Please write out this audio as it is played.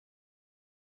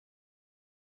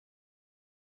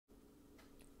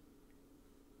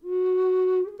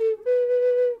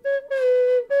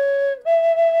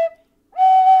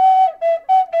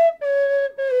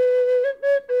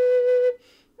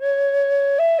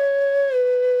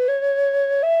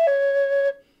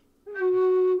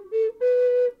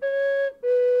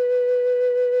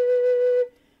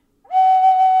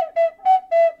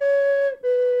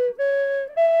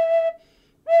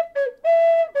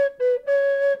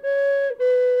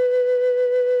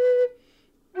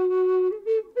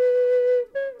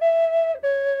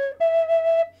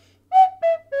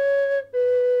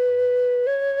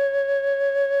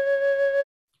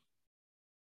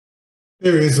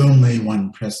There is only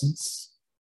one presence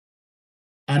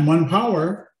and one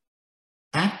power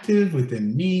active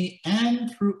within me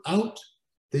and throughout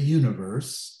the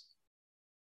universe.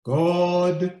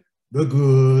 God, the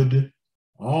good,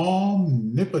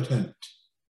 omnipotent.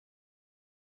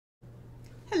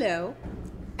 Hello,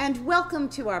 and welcome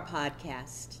to our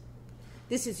podcast.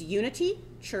 This is Unity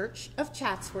Church of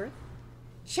Chatsworth,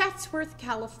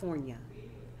 California.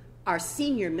 Our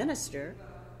senior minister,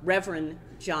 Reverend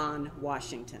John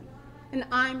Washington, and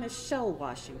I'm Michelle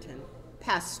Washington,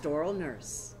 pastoral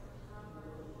nurse.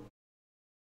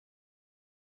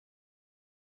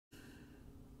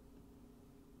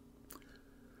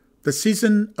 The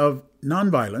Season of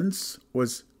Nonviolence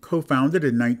was co-founded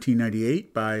in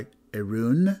 1998 by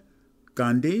Arun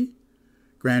Gandhi,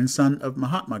 grandson of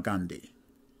Mahatma Gandhi,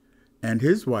 and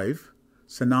his wife,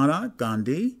 Sanana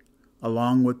Gandhi,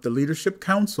 along with the Leadership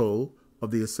Council of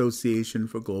the Association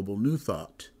for Global New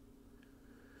Thought.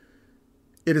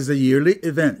 It is a yearly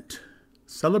event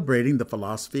celebrating the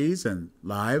philosophies and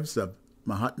lives of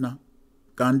Mahatma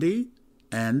Gandhi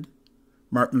and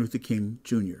Martin Luther King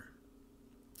Jr.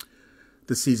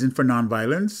 The Season for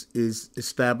Nonviolence is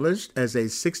established as a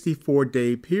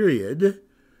 64-day period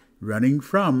running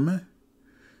from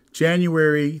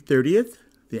January 30th,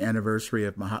 the anniversary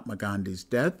of Mahatma Gandhi's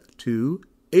death, to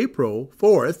April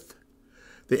 4th,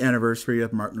 the anniversary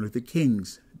of Martin Luther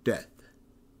King's death.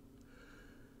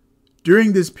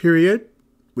 During this period,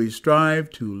 we strive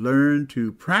to learn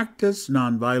to practice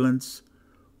nonviolence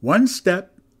one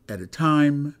step at a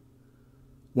time,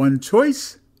 one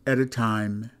choice at a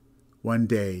time, one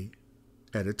day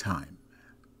at a time.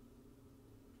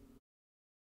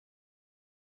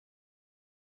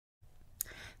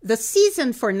 The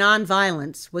Season for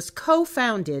Nonviolence was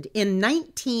co-founded in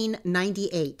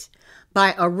 1998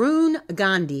 by Arun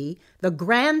Gandhi, the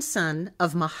grandson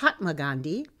of Mahatma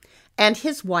Gandhi, and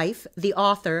his wife, the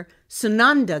author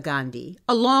Sananda Gandhi,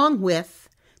 along with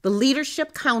the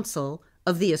Leadership Council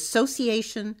of the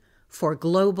Association for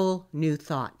Global New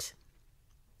Thought.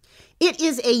 It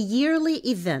is a yearly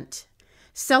event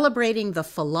celebrating the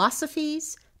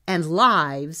philosophies and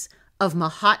lives of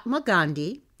Mahatma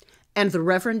Gandhi and the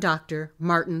Reverend Dr.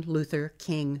 Martin Luther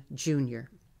King Jr.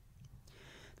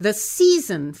 The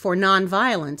Season for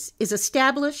Nonviolence is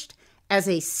established as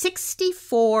a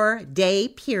 64-day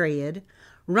period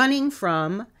running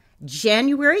from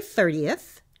January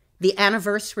 30th, the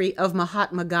anniversary of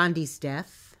Mahatma Gandhi's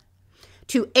death,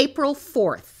 to April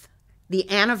 4th, the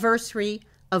anniversary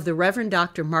of the Reverend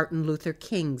Dr. Martin Luther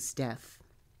King's death.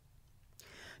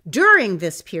 During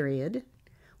this period,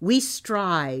 we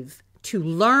strive to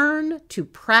learn to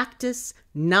practice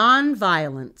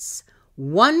nonviolence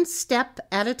one step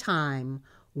at a time,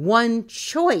 one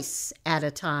choice at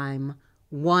a time,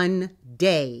 one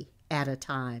day at a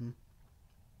time.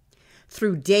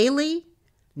 Through daily,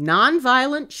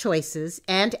 nonviolent choices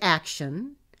and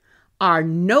action, our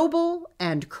noble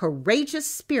and courageous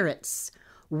spirits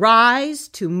rise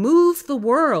to move the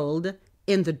world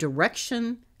in the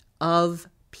direction of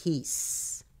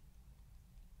peace.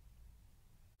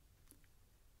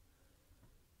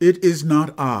 It is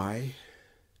not I,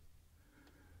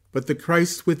 but the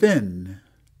Christ within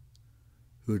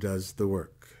who does the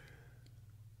work.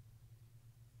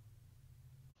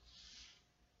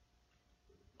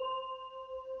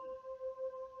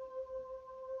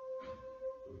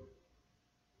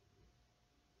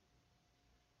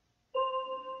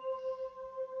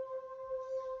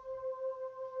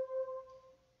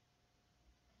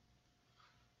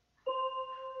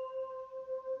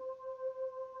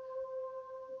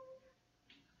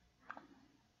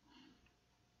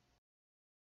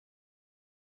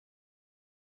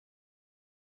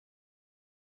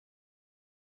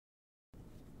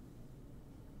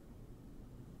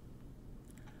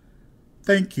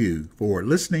 Thank you for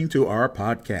listening to our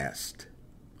podcast.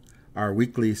 Our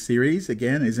weekly series,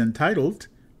 again, is entitled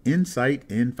Insight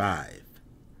in 5.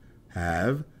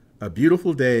 Have a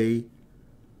beautiful day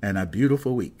and a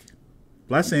beautiful week.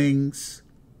 Blessings.